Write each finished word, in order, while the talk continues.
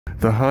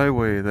The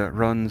highway that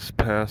runs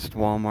past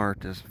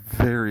Walmart is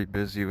very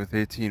busy with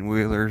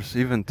 18-wheelers,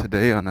 even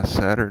today on a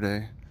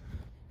Saturday.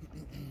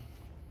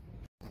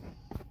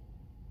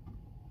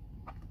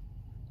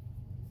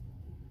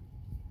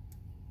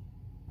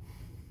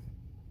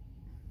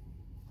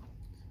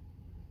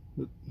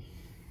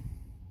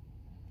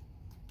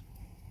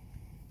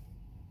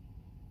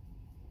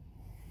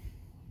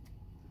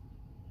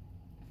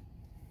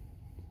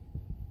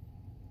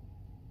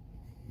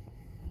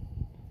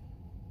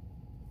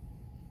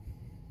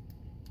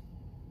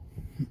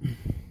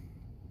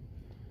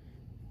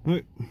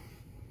 Hey.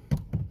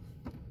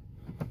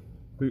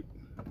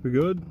 We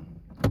good?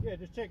 Yeah,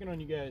 just checking on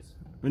you guys.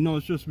 No,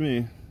 it's just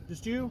me.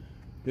 Just you?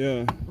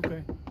 Yeah.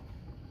 Okay.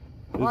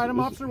 Alright, I'm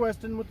Officer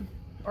Weston with the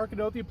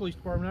Arkadelphia Police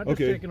Department. I'm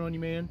just checking on you,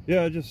 man.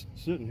 Yeah, just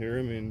sitting here.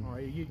 I mean, all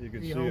right, you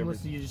can see homeless?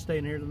 Everything. You just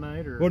staying here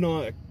tonight, or? Well,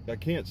 no, I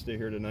can't stay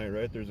here tonight,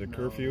 right? There's a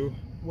curfew.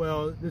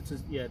 Well, it's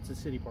a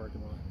city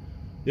parking lot.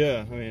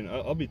 Yeah, I mean,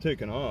 I'll be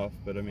taking off,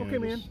 but I mean. Okay,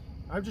 man.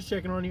 I'm just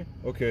checking on you.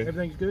 Okay.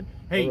 Everything's good.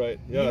 Hey, all right.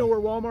 Yeah. You know where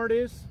Walmart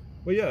is?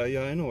 Well, yeah,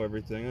 I know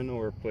everything. I know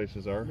where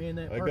places are. Man,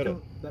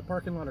 that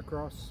parking lot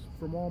across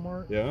from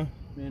Walmart. Yeah.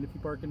 Man, if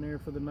you park in there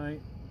for the night,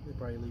 they'll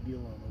probably leave you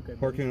alone. Okay.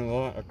 Parking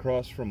lot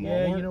across from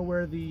Walmart. Yeah, you know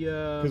where the.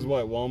 Because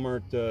what,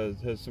 Walmart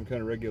has some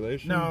kind of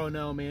regulation?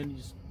 No, man.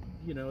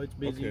 It's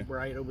busy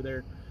right over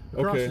there.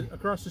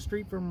 Across the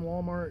street from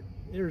Walmart,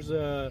 there's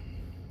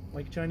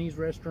like a Chinese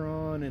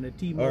restaurant and a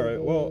T-Mobile. All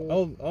right.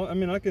 Well, I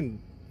mean, I can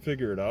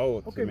figure it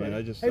out. Okay, I mean,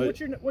 man.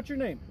 Hey, what's your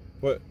name?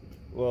 What?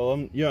 Well,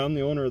 I'm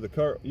the owner of the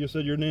car. You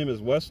said your name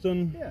is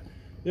Weston? Yeah.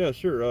 Yeah,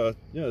 sure.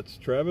 Yeah, it's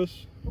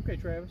Travis. Okay,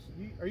 Travis.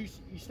 You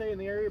stay in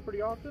the area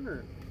pretty often,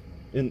 or?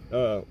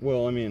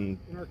 Well, I mean.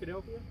 In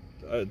Arkadelphia?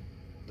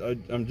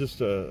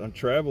 I'm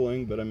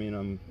traveling, but I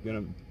mean,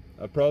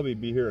 I'll probably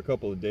be here a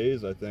couple of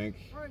days, I think.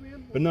 All right,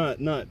 man. But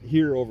not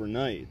here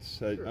overnight.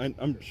 Sure.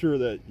 I'm sure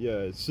that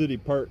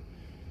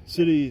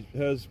city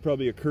has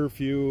probably a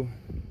curfew.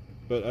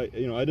 But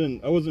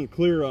I wasn't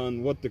clear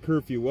on what the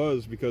curfew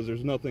was because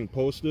there's nothing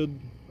posted.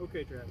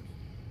 Okay, Travis.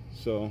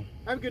 So.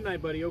 Have a good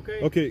night, buddy. Okay.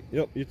 Okay.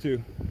 Yep. You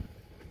too.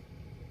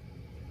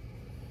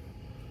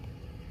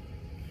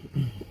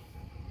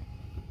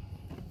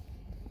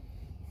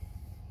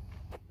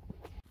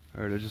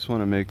 All right. I just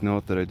want to make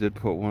note that I did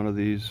put one of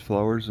these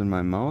flowers in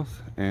my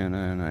mouth and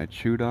I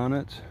chewed on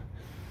it.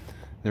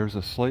 There was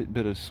a slight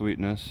bit of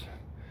sweetness.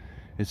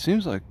 It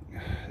seems like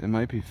it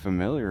might be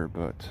familiar,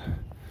 but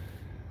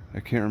I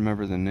can't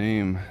remember the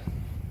name.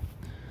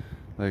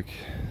 Like,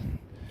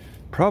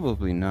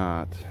 probably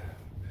not.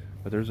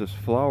 But there's this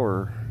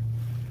flower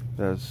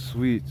that's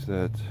sweet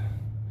that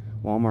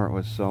Walmart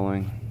was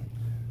selling.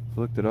 I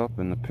looked it up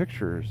and the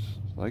pictures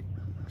like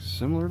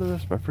similar to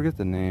this, but I forget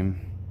the name.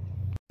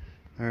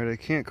 Alright, I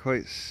can't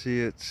quite see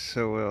it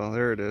so well.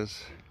 There it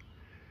is.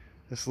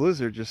 This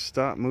lizard just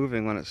stopped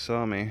moving when it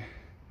saw me.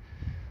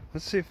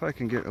 Let's see if I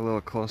can get a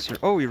little closer.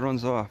 Oh, he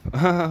runs off.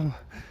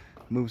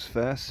 Moves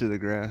fast through the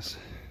grass.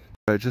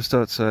 Right, just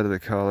outside of the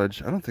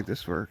college. I don't think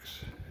this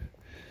works.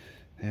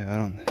 Yeah, I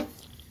don't.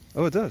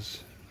 Oh, it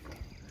does.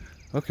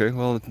 Okay,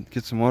 well,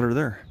 get some water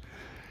there.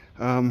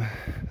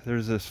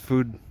 There's this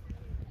food,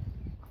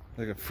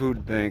 like a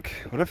food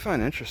bank. What I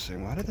find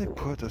interesting, why did they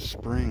put a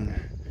spring?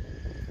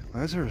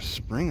 Why is there a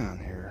spring on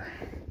here?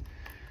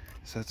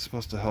 Is that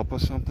supposed to help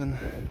with something?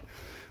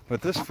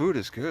 But this food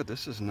is good.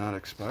 This is not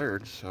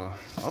expired, so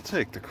I'll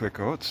take the quick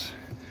oats.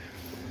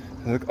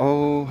 Look,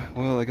 oh,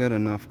 well, I got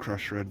enough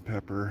crushed red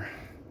pepper.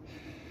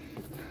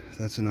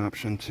 That's an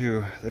option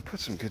too. They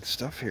put some good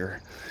stuff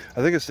here.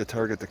 I think it's to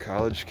target the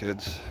college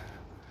kids.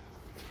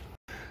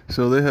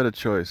 So they had a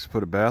choice.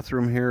 Put a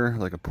bathroom here,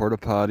 like a porta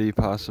potty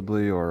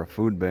possibly, or a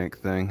food bank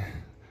thing.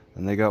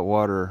 And they got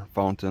water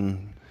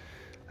fountain.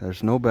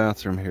 There's no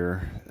bathroom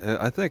here.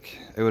 I think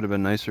it would have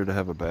been nicer to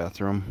have a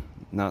bathroom,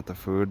 not the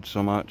food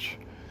so much.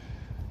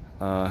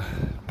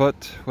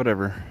 But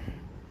whatever.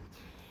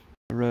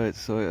 Alright,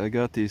 so I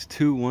got these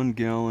 2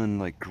 1-gallon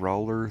like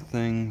growler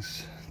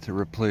things to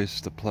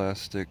replace the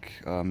plastic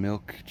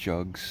milk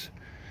jugs.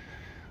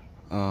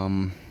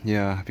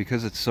 Yeah,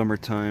 because it's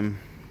summertime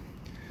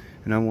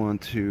and I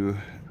want to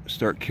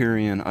start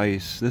carrying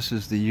ice. This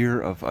is the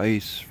year of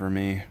ice for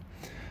me.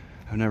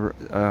 I've never,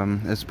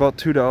 it's about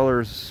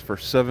 $2 for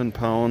 7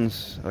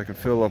 pounds. I can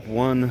fill up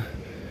 1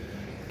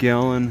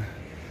 gallon.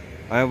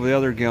 I have the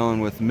other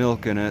gallon with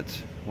milk in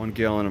it, 1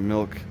 gallon of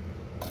milk.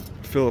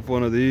 Fill up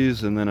one of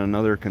these and then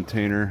another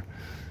container.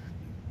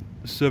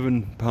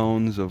 7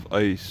 pounds of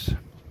ice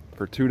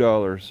for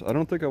 $2. I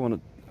don't think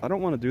I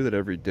don't want to do that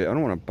every day. I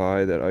don't want to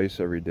buy that ice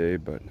every day,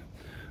 but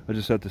I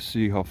just have to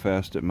see how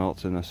fast it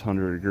melts in this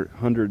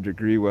 100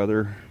 degree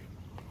weather.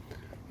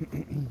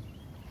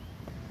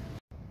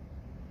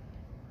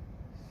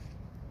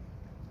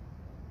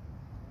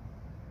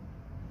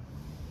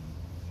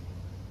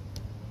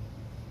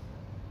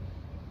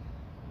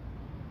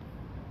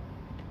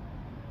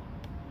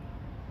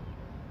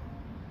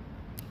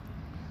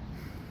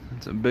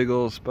 It's a big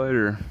old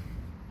spider.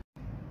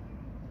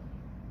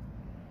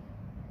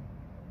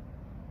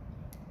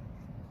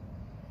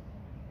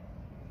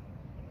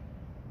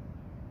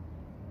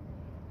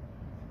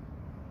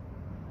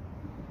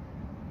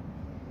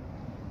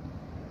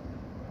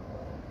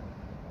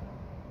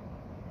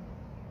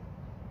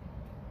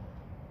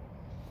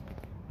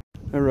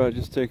 Alright,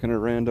 just taking a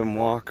random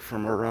walk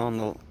from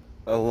around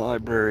a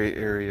library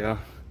area.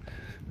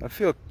 I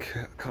feel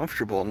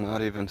comfortable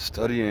not even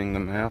studying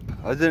the map.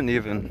 I didn't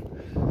even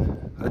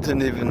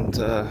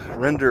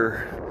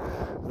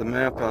render the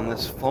map on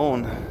this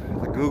phone,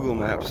 the Google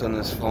Maps on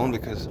this phone,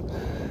 because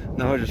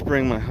now I just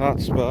bring my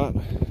hotspot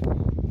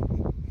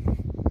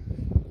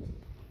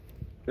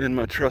in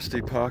my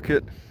trusty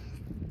pocket.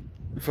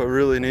 If I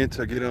really need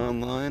to get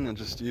online, I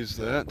just use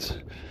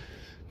that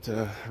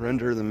to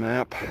render the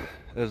map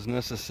as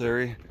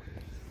necessary.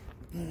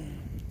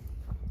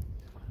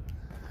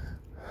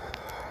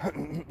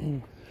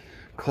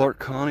 Clark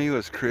County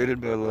was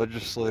created by a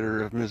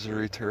legislator of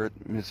Missouri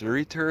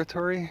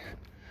Territory?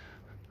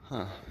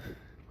 Huh.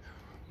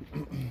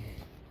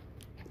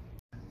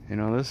 You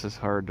know, this is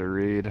hard to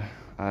read.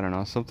 I don't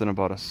know, something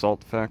about a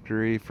salt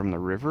factory from the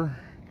river?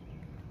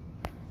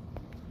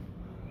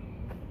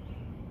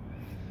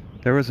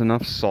 There was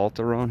enough salt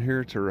around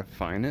here to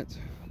refine it.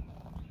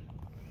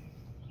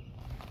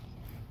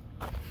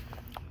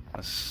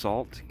 A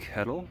salt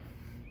kettle?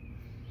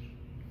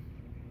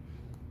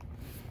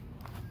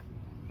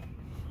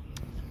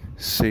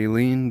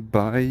 Saline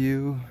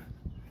Bayou?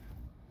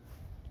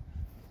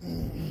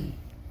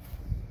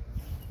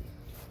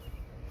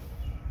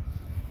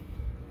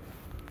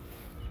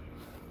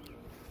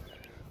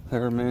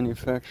 They're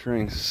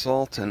manufacturing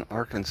salt in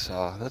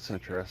Arkansas. That's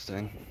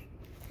interesting.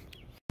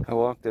 I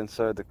walked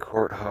inside the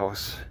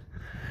courthouse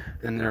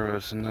and there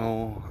was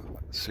no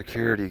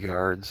security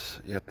guards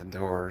at the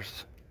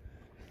doors.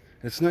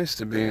 It's nice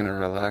to be in a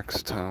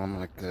relaxed town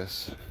like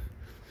this.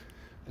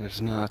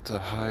 There's not a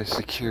high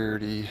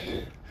security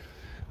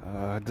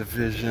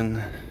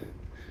division,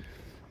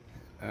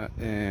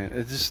 and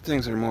it just,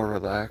 things are more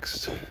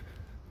relaxed,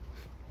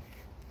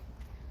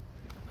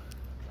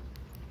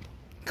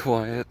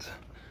 quiet,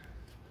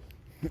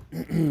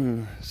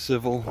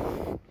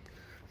 civil.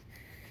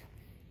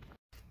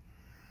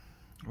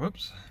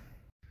 Whoops.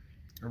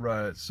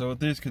 Alright, so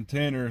with these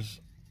containers,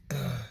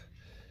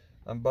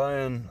 I'm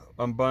buying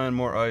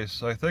more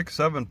ice. I think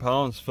 7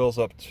 pounds fills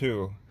up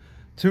 2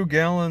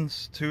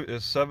 gallons. 2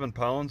 is 7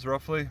 pounds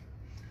roughly.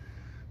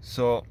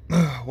 So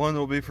 1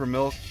 will be for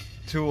milk,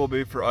 2 will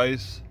be for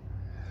ice.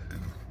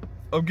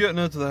 I'm getting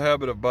into the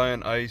habit of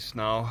buying ice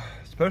now,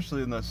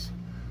 especially in this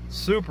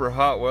super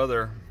hot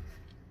weather.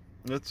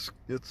 It's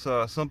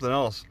something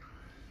else.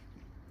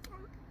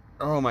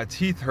 Oh, my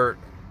teeth hurt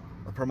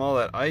from all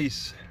that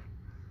ice.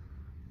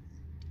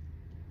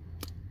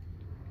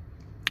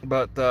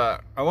 But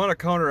I want to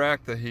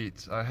counteract the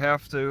heat. I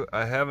have to.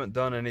 I haven't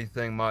done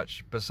anything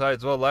much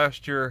besides, well,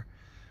 last year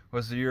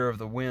was the year of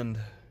the wind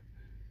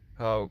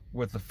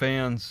with the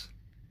fans,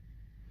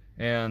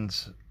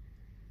 and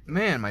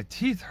man, my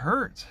teeth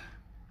hurt.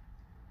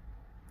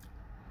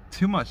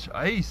 Too much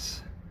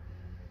ice.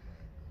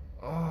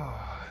 Oh.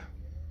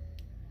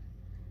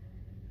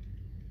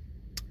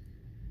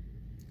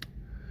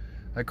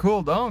 I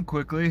cooled down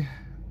quickly.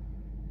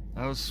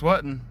 I was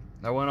sweating.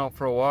 I went out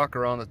for a walk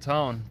around the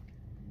town.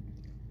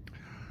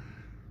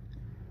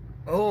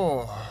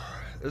 Oh,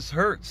 this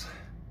hurts.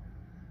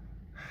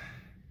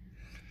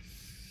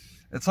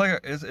 It's like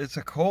it's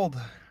a cold.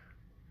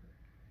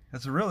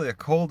 It's really a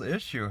cold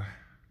issue.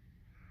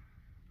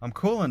 I'm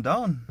cooling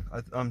down.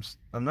 I'm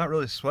not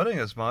really sweating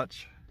as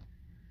much,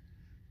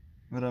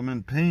 but I'm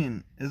in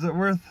pain. Is it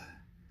worth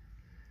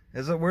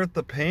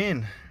the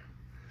pain?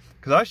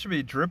 Because I should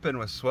be dripping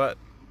with sweat,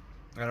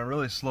 and I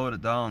really slowed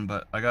it down.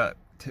 But I got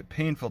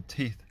painful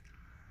teeth,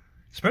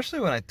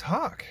 especially when I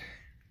talk.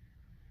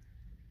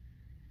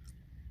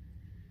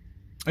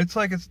 It's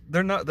like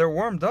they're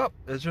warmed up.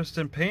 It's just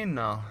in pain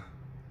now.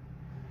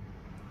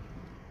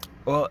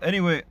 Well,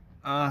 anyway,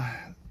 the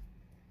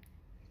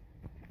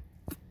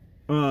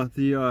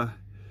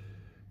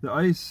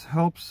ice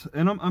helps,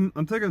 and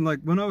I'm thinking, like,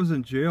 when I was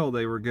in jail,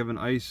 they were giving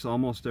ice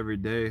almost every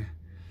day.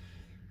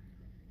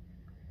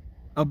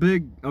 A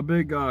big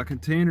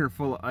container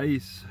full of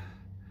ice,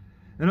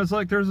 and it's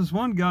like there's this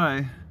one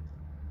guy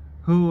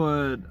who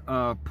would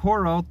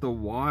pour out the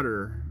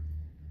water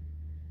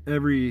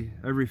every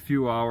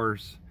few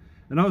hours,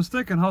 and I was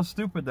thinking how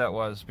stupid that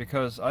was,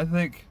 because I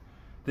think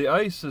the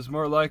ice is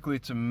more likely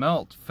to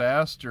melt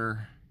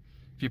faster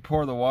if you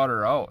pour the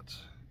water out.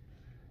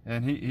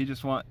 And he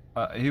just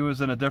he was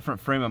in a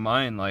different frame of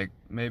mind, like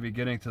maybe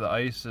getting to the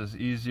ice is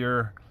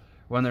easier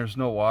when there's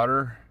no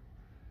water.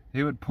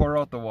 He would pour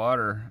out the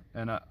water,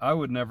 and I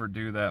would never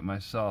do that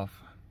myself.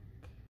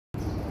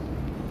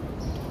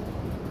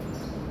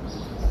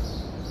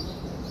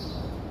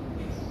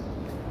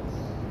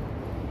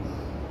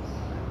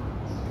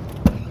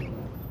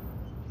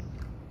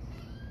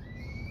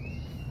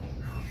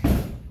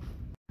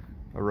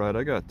 Alright,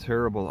 I got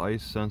terrible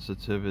ice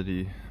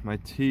sensitivity. My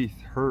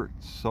teeth hurt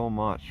so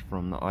much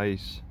from the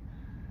ice.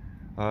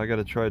 I got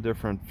to try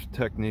different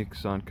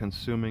techniques on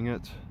consuming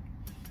it.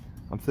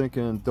 I'm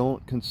thinking,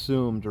 don't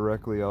consume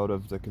directly out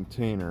of the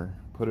container.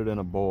 Put it in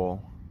a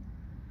bowl.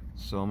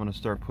 So I'm going to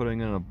start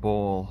putting in a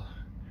bowl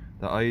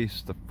the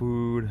ice, the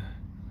food,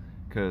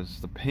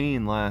 because the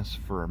pain lasts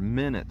for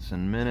minutes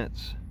and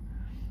minutes.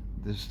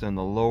 just in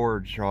the lower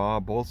jaw,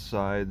 both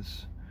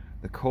sides.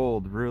 The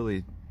cold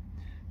really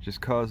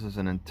just causes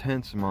an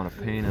intense amount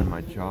of pain in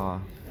my jaw.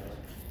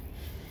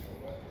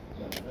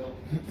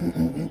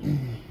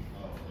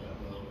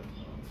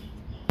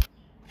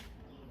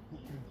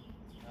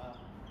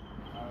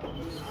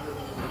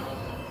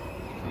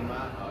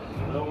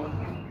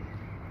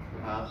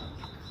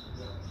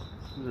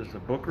 Is this a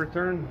book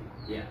return?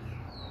 Yeah.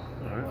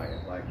 All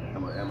right. Like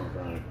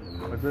Amazon.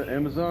 Is it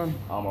Amazon?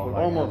 Almost.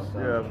 Almost.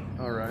 Like Yeah.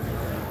 All right.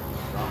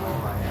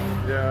 Almost like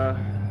Amazon. Yeah.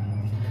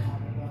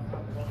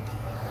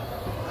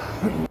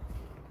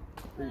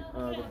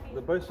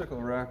 The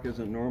bicycle rack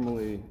isn't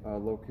normally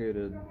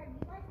located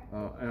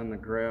on the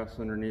grass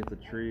underneath the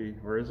tree,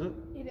 or is it?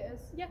 It is.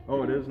 Yeah.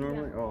 Oh, it is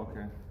normally? Yeah. Oh,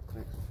 okay.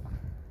 Thanks.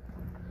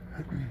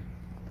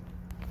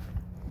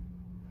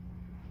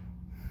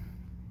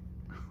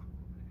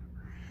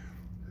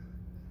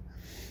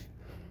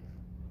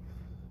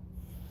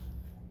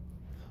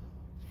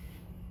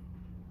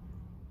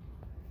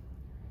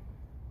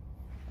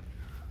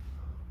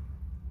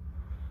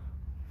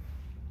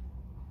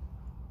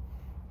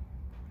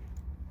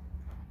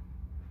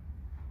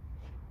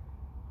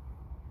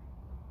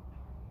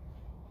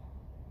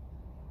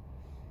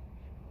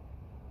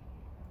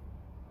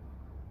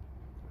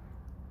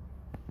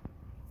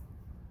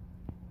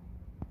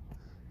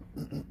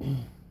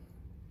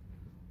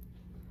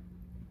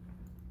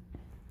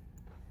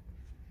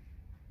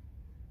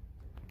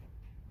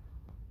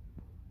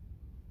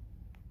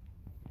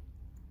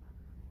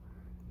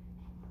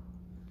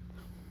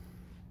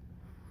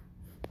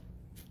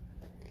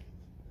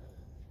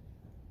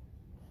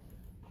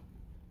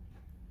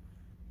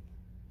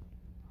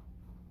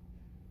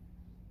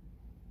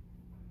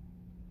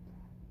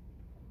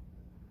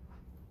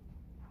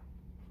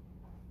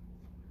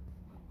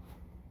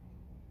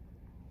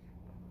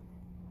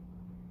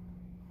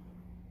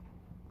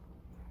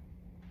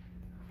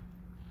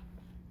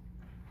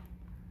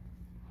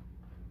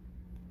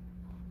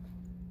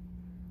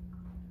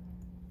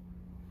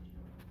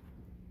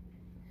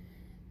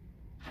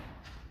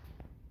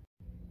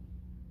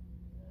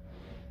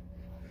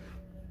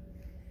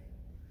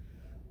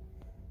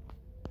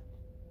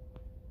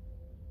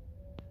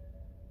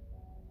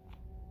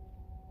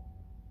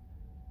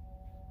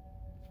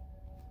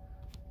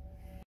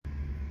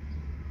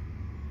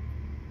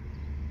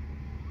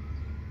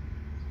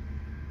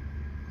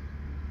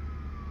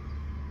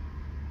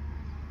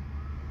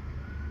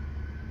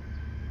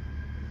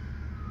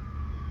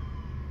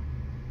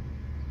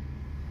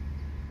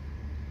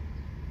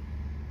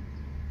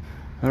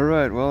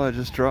 Alright, well, I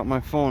just dropped my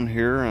phone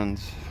here and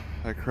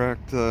I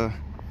cracked the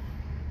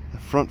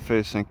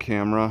front-facing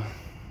camera.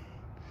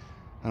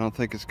 I don't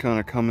think it's kind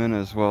of come in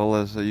as well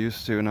as it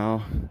used to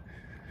now.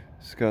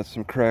 It's got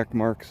some crack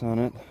marks on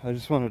it. I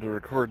just wanted to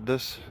record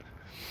this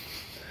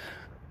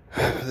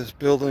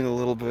building a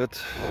little bit.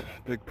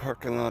 Big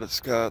parking lot it's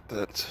got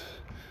that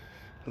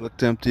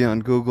looked empty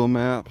on Google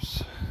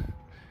Maps.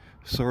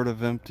 Sort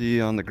of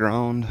empty on the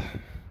ground.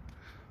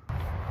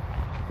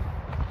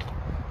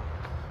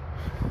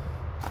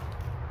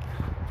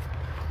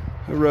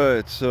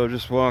 Alright, so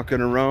just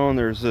walking around,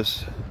 there's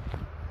this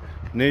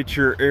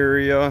nature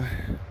area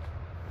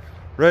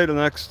right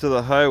next to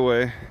the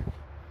highway.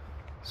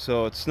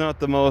 So it's not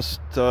the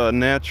most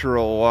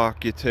natural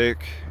walk you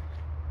take.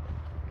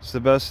 It's the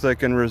best I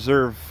can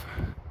reserve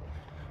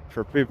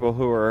for people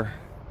who are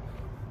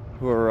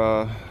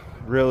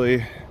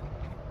really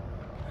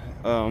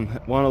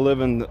want to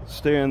live and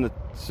stay in the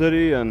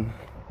city and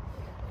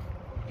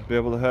be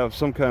able to have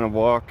some kind of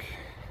walk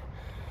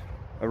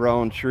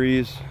around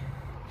trees.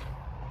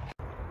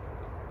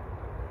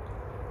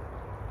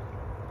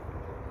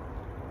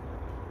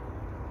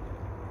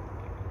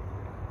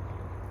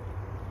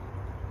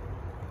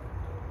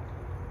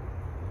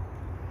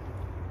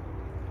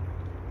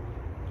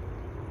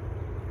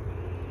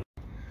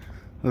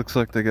 Looks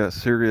like they got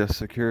serious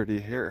security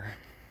here.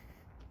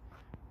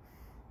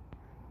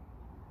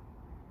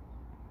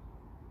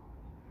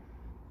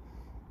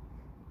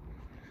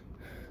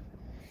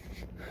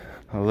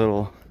 A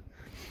little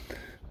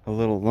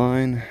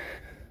line.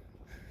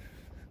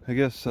 I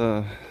guess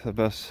the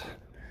best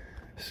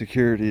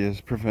security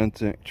is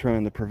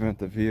trying to prevent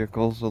the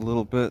vehicles a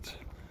little bit.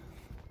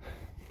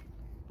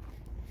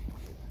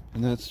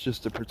 And that's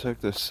just to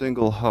protect a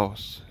single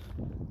house.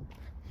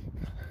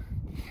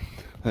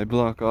 They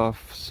block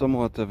off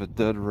somewhat of a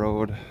dead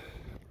road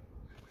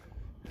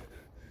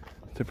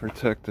to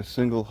protect a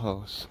single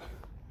house.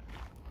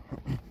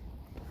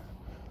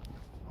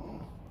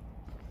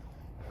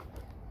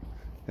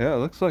 Yeah, it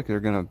looks like they're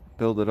gonna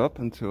build it up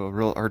into a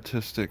real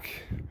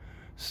artistic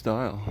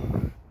style.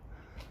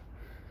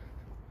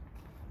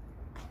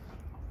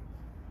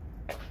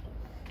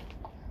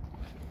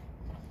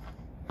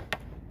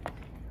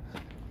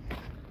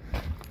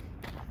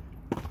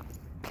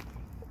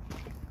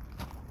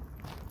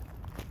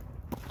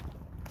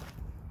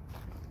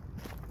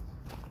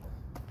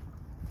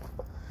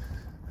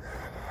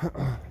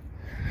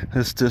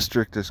 This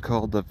district is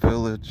called the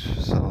Village,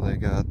 so they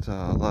got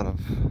a lot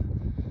of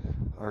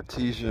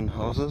artesian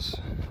houses.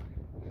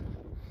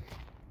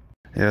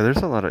 Yeah, there's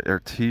a lot of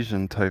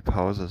artesian type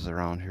houses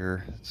around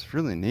here. It's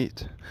really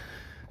neat.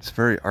 It's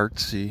very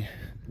artsy.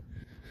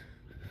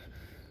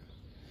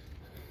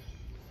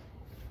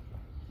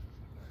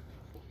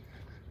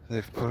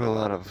 They've put a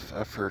lot of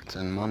effort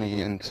and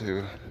money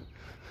into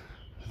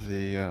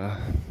the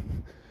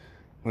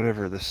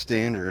whatever the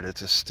standard.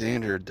 It's a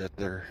standard that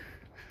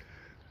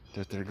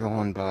they're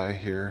going by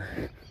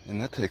here, and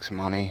that takes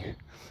money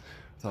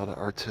with all the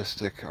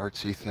artistic,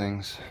 artsy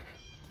things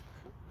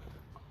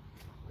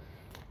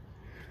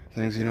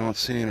you don't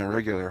see in a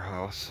regular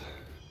house.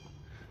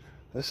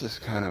 This is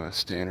kind of a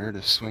standard,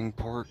 a swing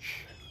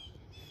porch,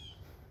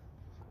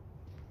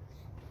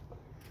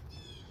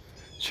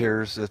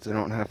 chairs that they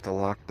don't have to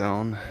lock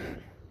down.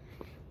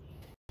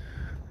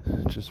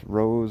 Just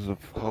rows of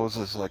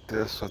houses like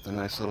this with a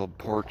nice little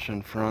porch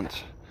in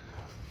front,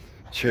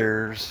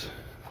 chairs.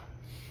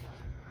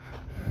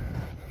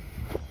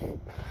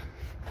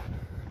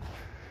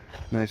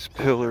 Nice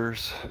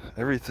pillars.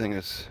 Everything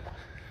is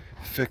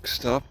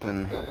fixed up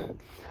and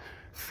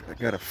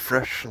got a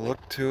fresh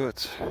look to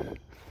it.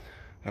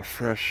 A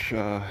fresh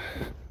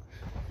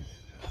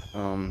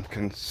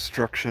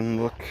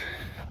construction look.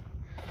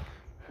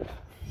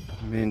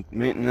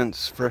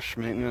 Maintenance, fresh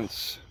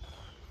maintenance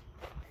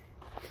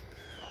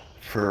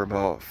for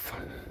about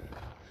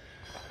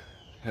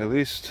at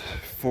least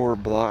 4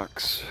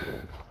 blocks.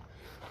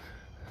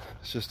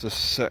 It's just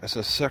it's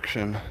a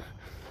section.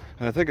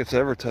 And I think it's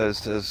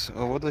advertised as,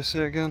 oh, what'd they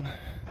say again?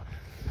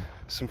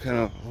 Some kind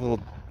of little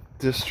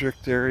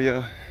district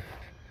area.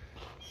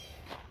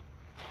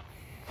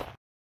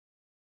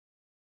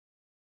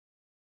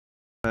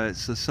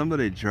 So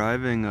somebody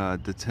driving a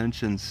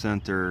detention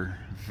center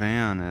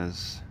van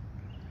is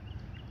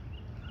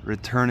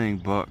returning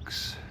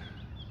books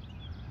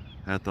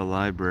at the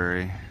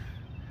library.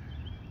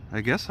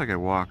 I guess I could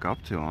walk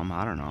up to him,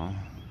 I don't know.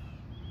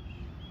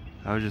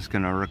 I was just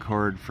gonna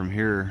record from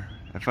here.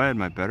 If I had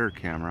my better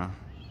camera.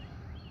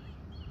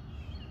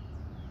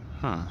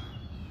 Huh.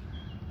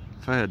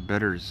 If I had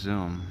better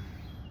zoom.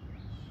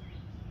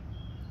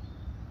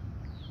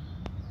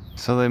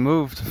 So they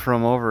moved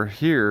from over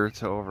here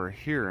to over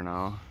here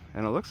now.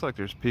 And it looks like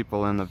there's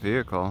people in the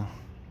vehicle.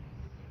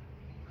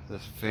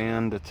 This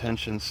van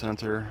detention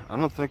center. I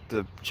don't think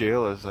the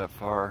jail is that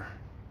far.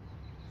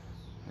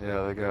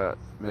 Yeah, they got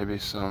maybe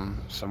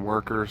some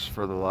workers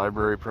for the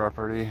library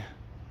property.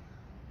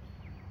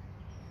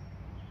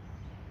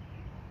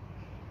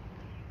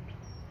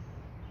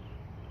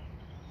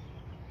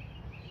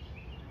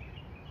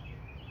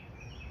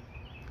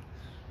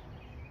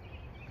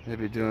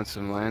 Maybe doing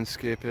some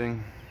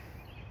landscaping.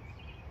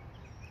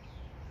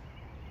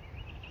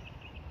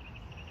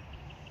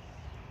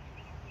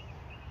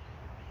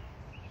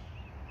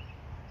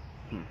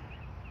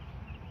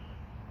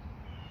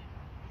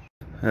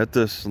 At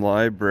this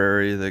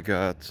library, they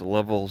got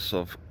levels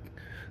of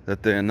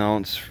that they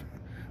announce,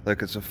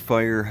 like it's a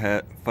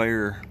fire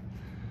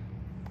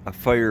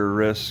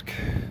risk.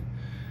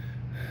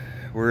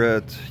 We're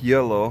at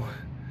yellow,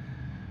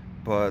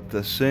 but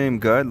the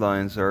same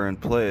guidelines are in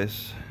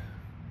place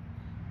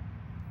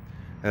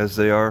as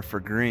they are for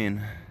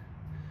green.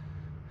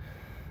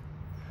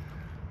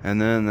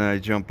 And then I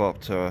jump up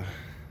to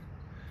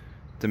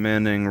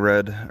demanding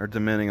red, or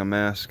demanding a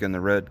mask in the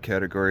red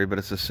category, but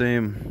it's the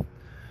same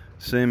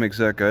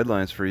exact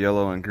guidelines for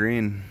yellow and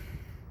green.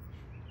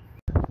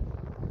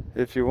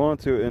 If you want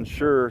to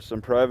ensure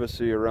some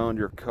privacy around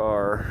your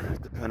car,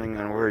 depending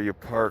on where you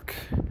park,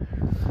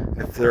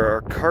 if there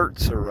are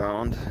carts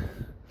around,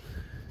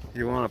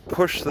 you want to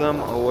push them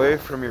away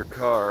from your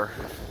car.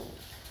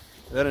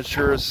 That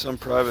ensures some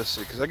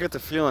privacy, because I get the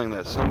feeling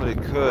that somebody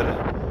could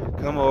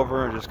come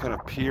over and just kind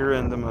of peer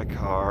into my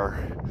car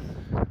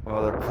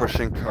while they're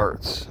pushing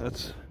carts.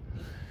 It's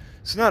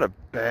not a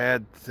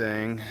bad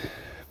thing,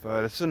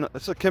 but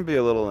it can be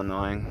a little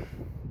annoying.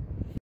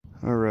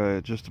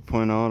 Alright, just to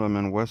point out, I'm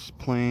in West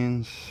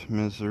Plains,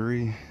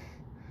 Missouri.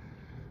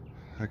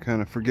 I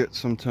kind of forget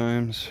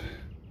sometimes.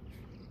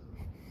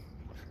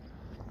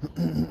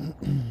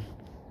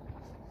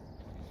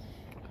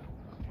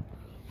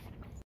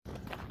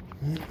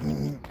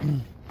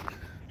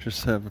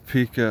 Just have a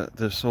peek at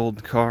this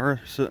old car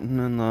sitting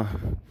in the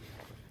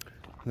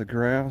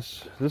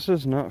grass. This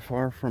is not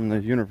far from the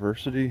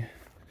university,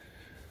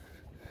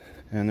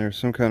 and there's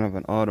some kind of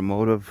an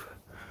automotive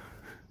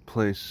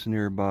place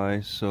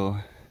nearby, so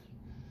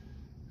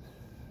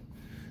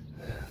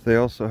they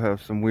also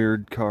have some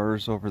weird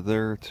cars over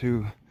there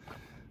too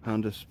on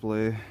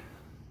display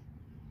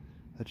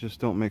that just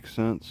don't make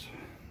sense.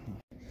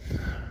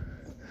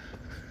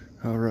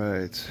 All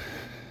right,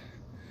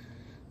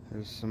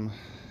 there's some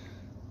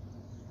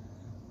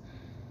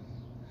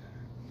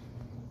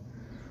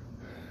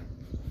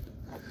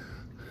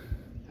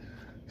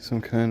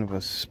kind of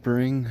a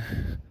spring.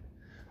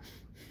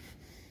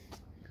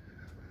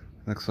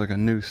 Looks like a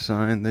new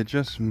sign. They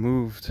just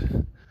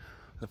moved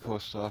the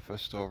post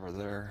office to over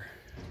there.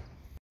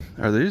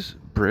 Are these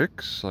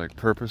bricks like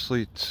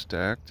purposely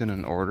stacked in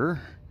an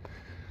order?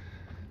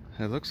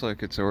 It looks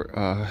like it's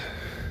a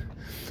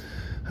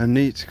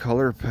neat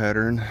color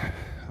pattern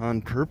on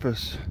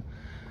purpose.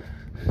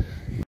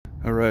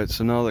 Alright,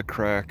 so now the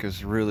crack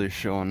is really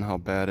showing how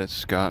bad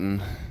it's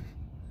gotten.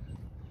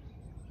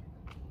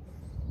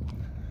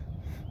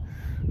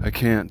 I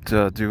can't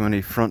do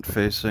any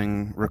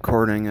front-facing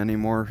recording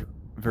anymore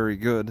very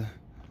good.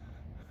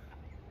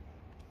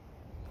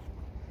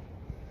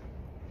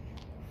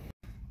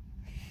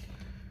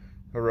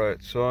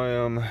 Alright, so I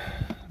am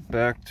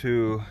back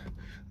to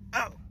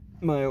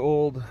my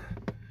old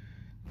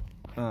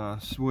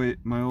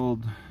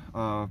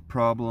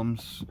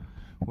problems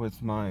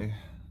with my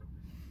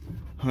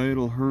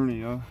hiatal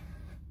hernia.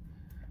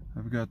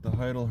 I've got the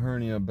hiatal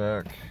hernia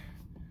back,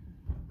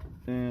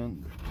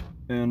 and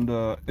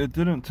it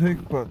didn't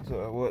take but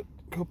what,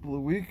 a couple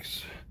of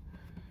weeks,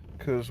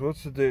 because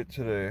what's the date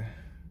today?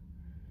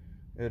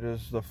 It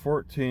is the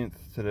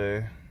 14th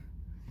today,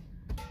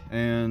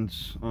 and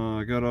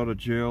I got out of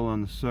jail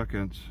on the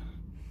 2nd,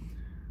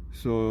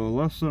 so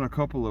less than a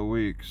couple of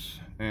weeks,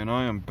 and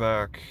I am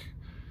back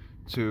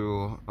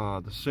to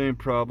the same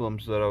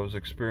problems that I was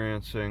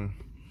experiencing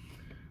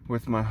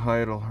with my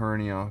hiatal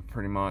hernia,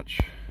 pretty much.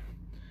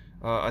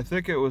 I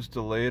think it was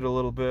delayed a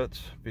little bit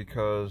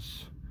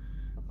because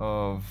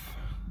of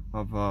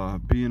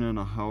being in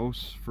a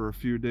house for a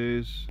few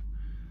days.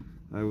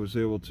 I was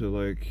able to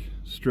like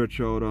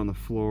stretch out on the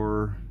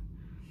floor,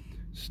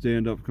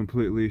 stand up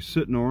completely,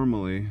 sit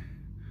normally,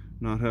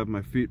 not have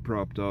my feet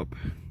propped up.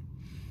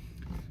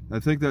 I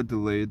think that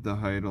delayed the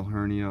hiatal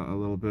hernia a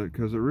little bit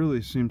because it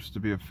really seems to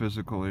be a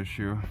physical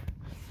issue.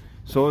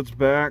 So it's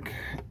back,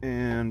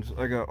 and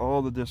I got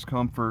all the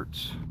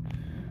discomforts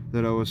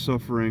that I was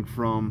suffering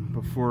from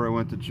before I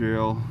went to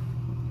jail.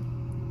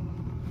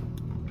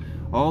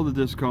 All the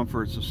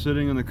discomforts of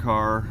sitting in the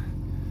car,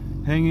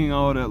 hanging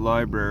out at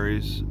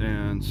libraries,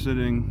 and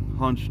sitting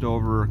hunched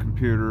over a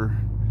computer,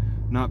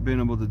 not being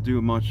able to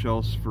do much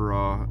else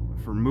for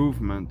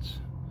movement.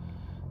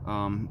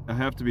 I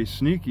have to be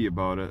sneaky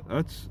about it.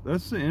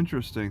 That's the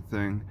interesting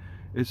thing.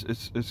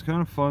 It's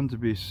kind of fun to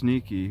be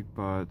sneaky,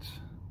 but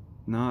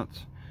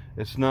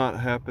it's not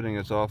happening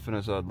as often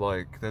as I'd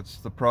like. That's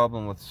the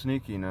problem with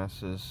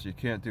sneakiness, is you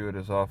can't do it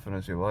as often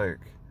as you like.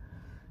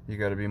 You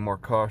got to be more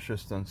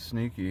cautious than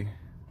sneaky.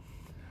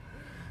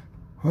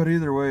 But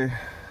either way,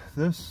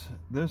 this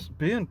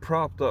being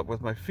propped up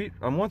with my feet,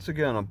 I'm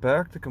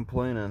back to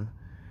complaining.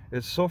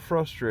 It's so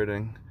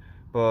frustrating.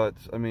 But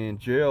I mean,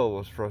 jail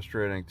was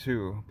frustrating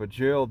too, but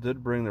jail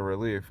did bring the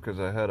relief because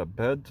I had a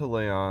bed to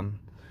lay on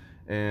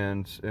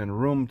and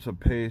room to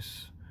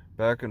pace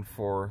back and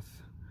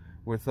forth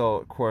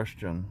without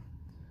question.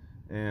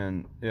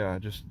 And yeah,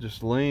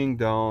 just laying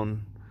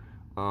down,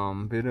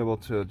 being able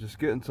to just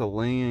get into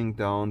laying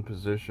down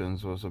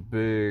positions was a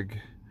big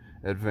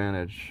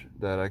advantage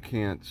that I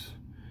can't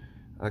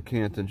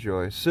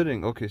enjoy.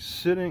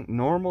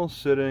 Normal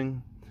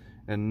sitting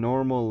and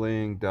normal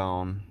laying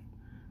down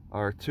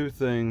are two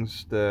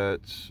things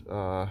that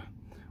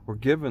were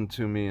given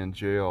to me in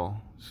jail,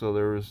 so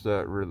there was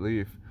that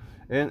relief.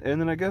 And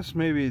then I guess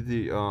maybe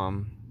the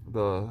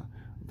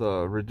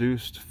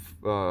reduced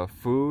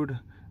food.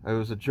 I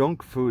was a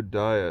junk food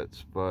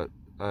diet, but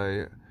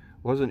I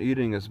wasn't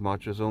eating as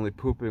much. I was only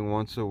pooping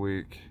once a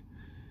week,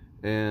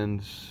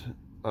 and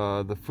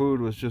the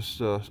food was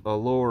just a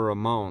lower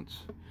amount,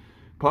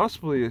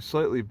 possibly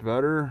slightly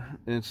better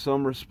in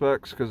some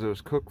respects because it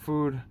was cooked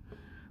food.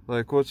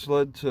 Like what's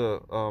led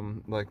to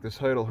like this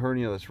hiatal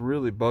hernia that's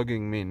really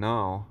bugging me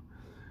now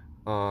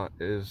and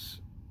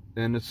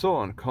it's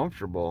so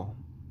uncomfortable.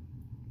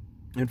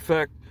 In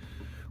fact,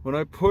 when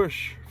I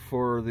push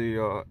for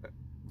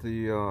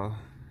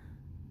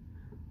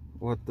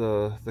what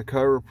the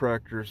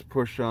chiropractors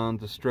push on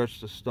to stretch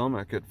the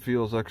stomach, it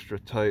feels extra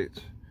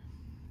tight,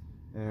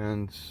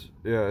 and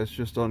yeah, it's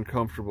just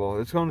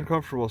uncomfortable. It's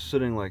uncomfortable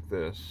sitting like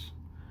this.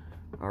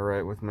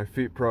 Alright, with my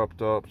feet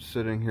propped up,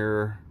 sitting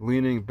here,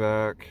 leaning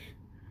back.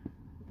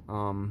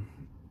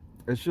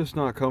 It's just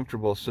not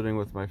comfortable sitting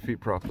with my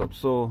feet propped up.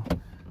 So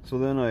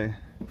then I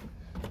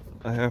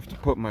have to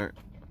put my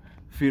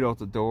feet out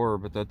the door,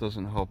 but that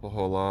doesn't help a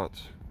whole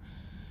lot.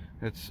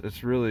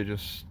 It's really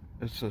just,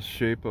 it's the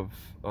shape of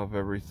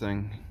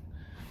everything.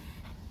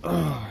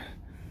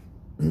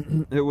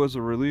 It was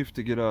a relief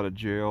to get out of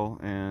jail,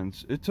 and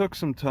it took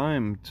some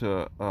time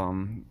to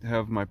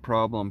have my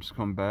problems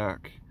come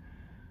back.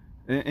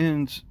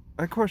 And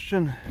I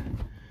question,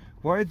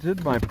 why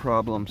did my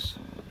problems,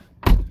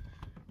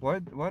 why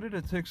did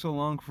it take so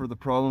long for the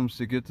problems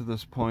to get to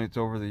this point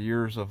over the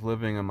years of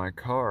living in my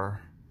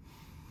car?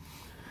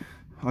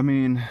 I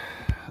mean,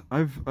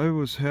 I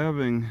was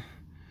living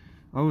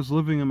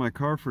in my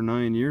car for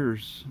 9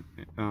 years,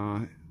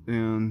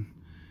 and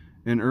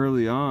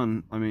early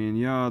on, I mean,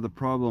 yeah, the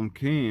problem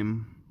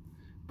came,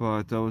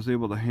 but I was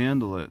able to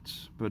handle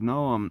it. But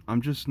now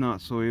I'm just not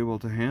so able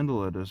to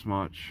handle it as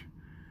much.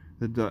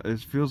 It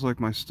feels like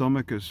my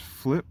stomach is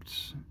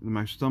flipped,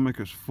 my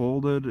stomach is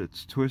folded,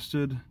 it's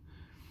twisted.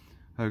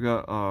 I've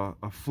got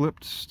a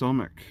flipped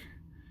stomach.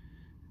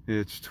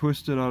 It's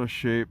twisted out of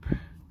shape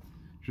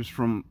just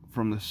from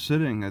the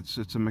sitting. It's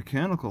a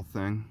mechanical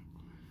thing,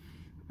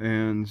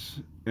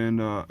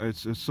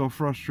 it's so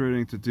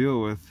frustrating to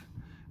deal with,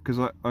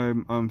 because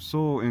I'm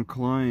so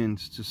inclined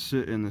to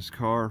sit in this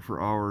car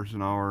for hours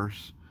and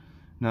hours,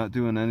 not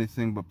doing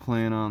anything but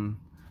playing on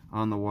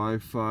the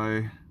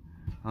Wi-Fi,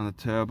 on the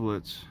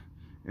tablets,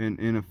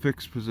 in a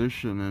fixed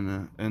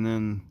position, and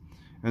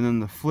then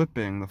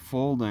the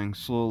folding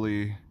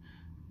slowly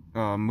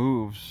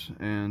moves,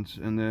 and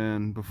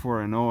then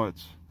before I know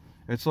it,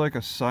 it's like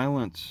a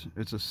silent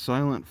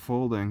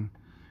folding,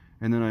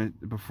 and then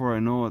before I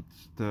know it,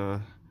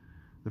 the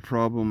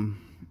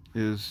problem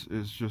is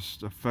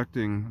just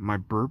affecting my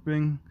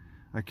burping.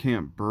 I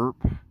can't burp,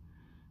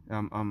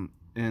 and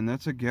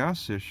that's a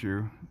gas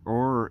issue,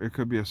 or it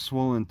could be a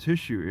swollen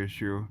tissue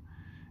issue.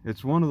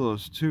 It's one of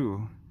those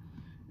two,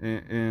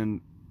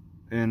 and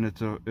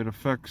it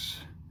affects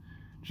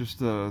just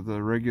the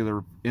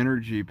regular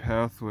energy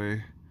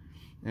pathway,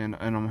 and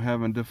I'm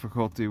having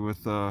difficulty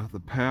with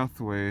the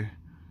pathway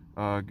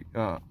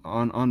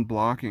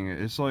unblocking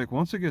it. It's like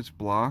once it gets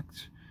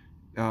blocked,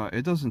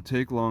 it doesn't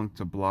take long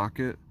to block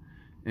it,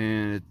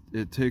 and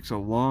it takes a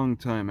long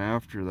time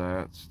after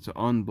that to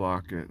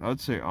unblock it. I'd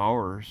say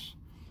hours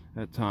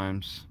at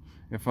times.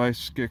 If I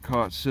get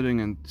caught sitting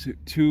in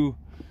too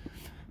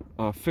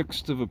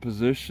fixed of a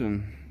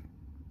position,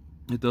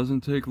 it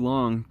doesn't take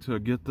long to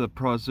get the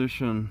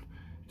position,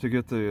 to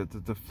get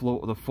the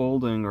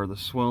folding or the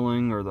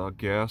swelling or the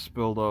gas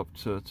buildup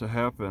to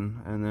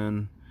happen, and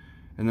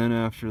then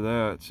after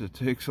that, it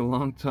takes a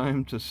long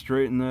time to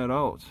straighten that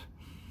out.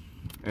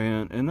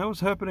 And that was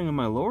happening in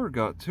my lower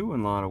gut too in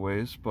a lot of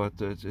ways,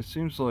 but it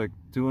seems like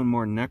doing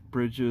more neck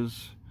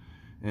bridges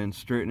and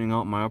straightening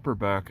out my upper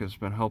back has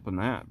been helping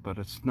that. But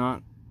it's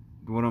not,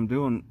 what I'm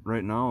doing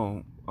right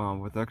now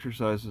with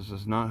exercises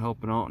is not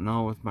helping out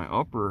now with my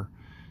upper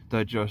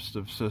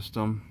digestive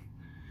system,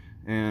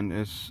 and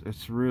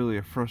it's really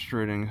a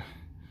frustrating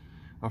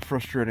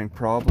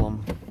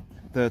problem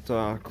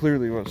that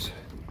clearly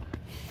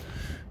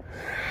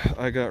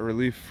I got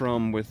relief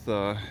from with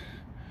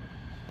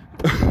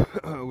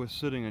with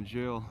sitting in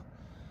jail.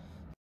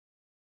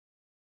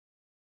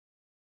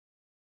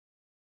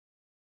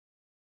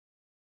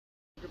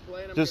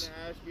 I'm gonna ask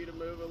you to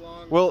move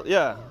along. Well,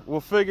 yeah, we'll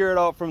figure it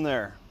out from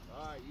there.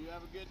 All right, you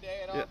have a good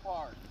day at our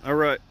park. All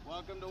right.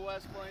 Welcome to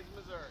West Plains,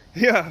 Missouri.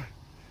 Yeah.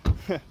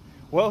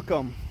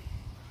 Welcome.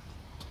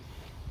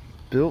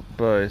 Built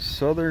by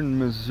Southern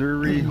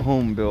Missouri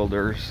home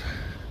builders.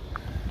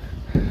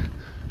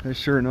 They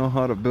sure know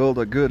how to build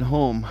a good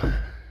home.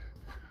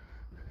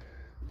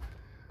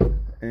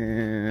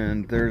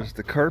 And there's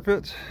the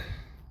carpet.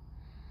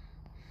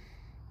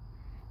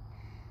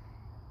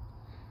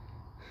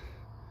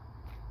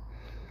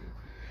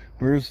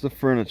 Where's the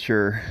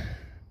furniture?